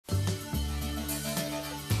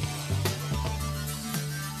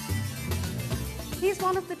He's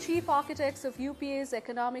one of the chief architects of UPA's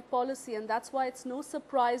economic policy, and that's why it's no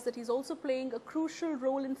surprise that he's also playing a crucial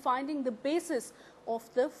role in finding the basis of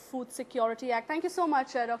the Food Security Act. Thank you so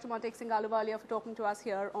much, Dr. Montek Singh Ahluwalia, for talking to us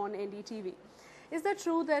here on NDTV. Is that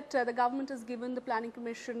true that the government has given the Planning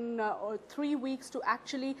Commission 3 weeks to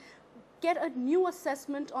actually get a new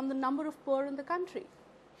assessment on the number of poor in the country?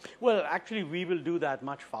 Well, actually, we will do that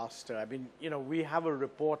much faster. I mean, we have a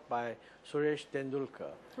report by Suresh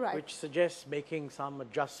Tendulkar, right, which suggests making some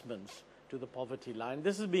adjustments to the poverty line.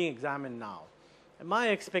 This is being examined now. And my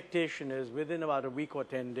expectation is within about a week or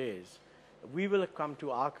 10 days, we will come to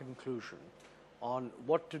our conclusion on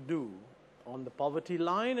what to do on the poverty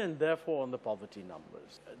line and therefore on the poverty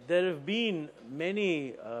numbers. There have been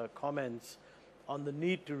many comments on the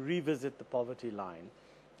need to revisit the poverty line.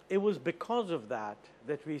 It was because of that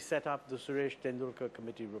that we set up the Suresh Tendulkar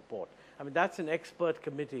Committee report. I mean, that's an expert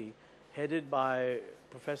committee headed by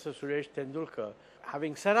Professor Suresh Tendulkar.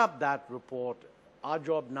 Having set up that report, our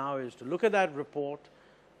job now is to look at that report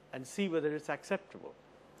and see whether it's acceptable.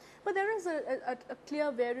 But there is a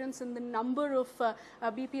clear variance in the number of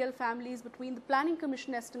BPL families between the Planning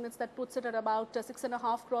Commission estimates that puts it at about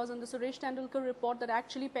 6.5 crores and the Suresh Tendulkar report that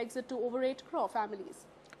actually pegs it to over 8 crore families.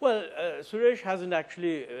 Well, Suresh hasn't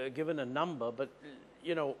actually given a number, but,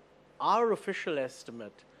 our official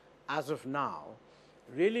estimate as of now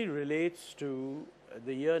really relates to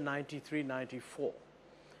the year 93-94,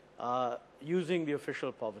 using the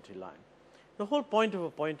official poverty line. The whole point of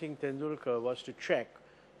appointing Tendulkar was to check,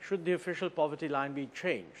 should the official poverty line be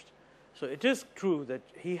changed? So it is true that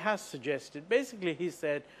he has suggested, basically he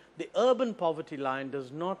said, the urban poverty line does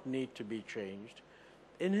not need to be changed.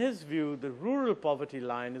 In his view, the rural poverty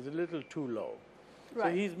line is a little too low.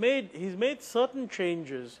 Right. So he's made certain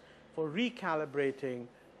changes for recalibrating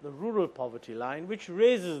the rural poverty line, which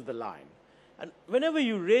raises the line. And whenever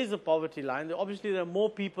you raise a poverty line, obviously there are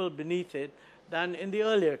more people beneath it than in the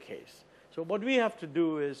earlier case. So what we have to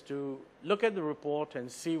do is to look at the report and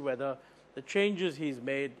see whether the changes he's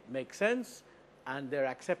made make sense and they're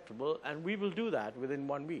acceptable, and we will do that within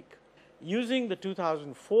 1 week. Using the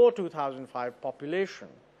 2004-2005 population,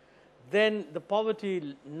 then the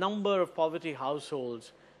number of poverty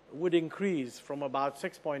households would increase from about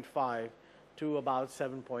 6.5 to about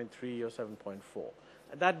 7.3 or 7.4.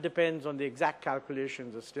 That depends on the exact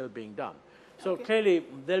calculations are still being done. So okay, clearly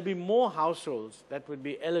there'll be more households that would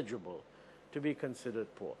be eligible to be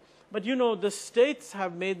considered poor. But the states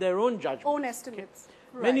have made their own judgments. Own estimates.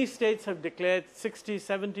 Right. Many states have declared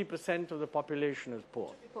 60-70% of the population as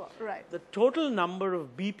poor. Right. The total number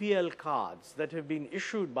of BPL cards that have been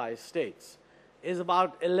issued by states is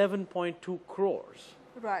about 11.2 crores.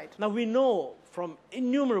 Right. Now, we know from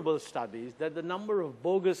innumerable studies that the number of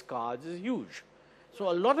bogus cards is huge. So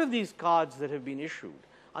a lot of these cards that have been issued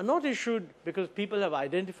are not issued because people have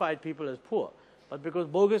identified people as poor, but because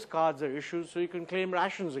bogus cards are issued so you can claim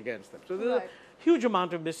rations against them. So there's a huge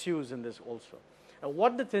amount of misuse in this also. Now,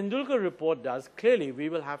 what the Tendulkar report does, clearly we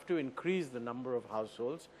will have to increase the number of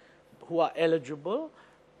households who are eligible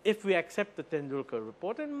if we accept the Tendulkar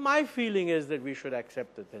report, and my feeling is that we should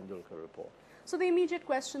accept the Tendulkar report. So the immediate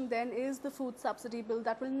question then is the food subsidy bill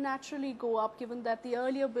that will naturally go up, given that the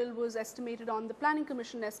earlier bill was estimated on the Planning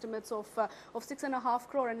Commission estimates of 6.5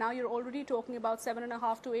 crore, and now you're already talking about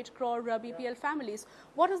 7.5 to 8 crore BPL families.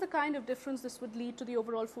 What is the kind of difference this would lead to the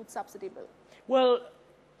overall food subsidy bill? Well,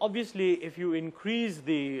 obviously, if you increase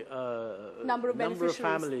the number of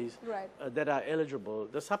families right, that are eligible,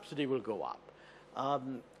 the subsidy will go up.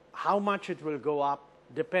 How much it will go up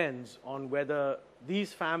depends on whether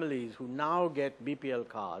these families who now get BPL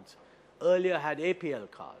cards earlier had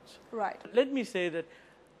APL cards. Right. Let me say that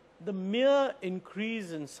the mere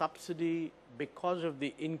increase in subsidy because of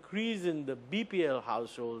the increase in the BPL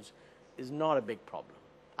households is not a big problem.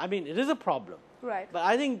 I mean, it is a problem. Right. But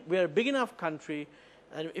I think we're a big enough country,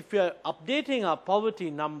 and if we are updating our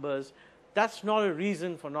poverty numbers, that's not a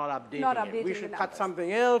reason for not updating it. We should cut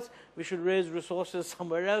something else. We should raise resources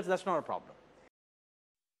somewhere else. That's not a problem.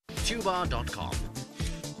 Tuba.com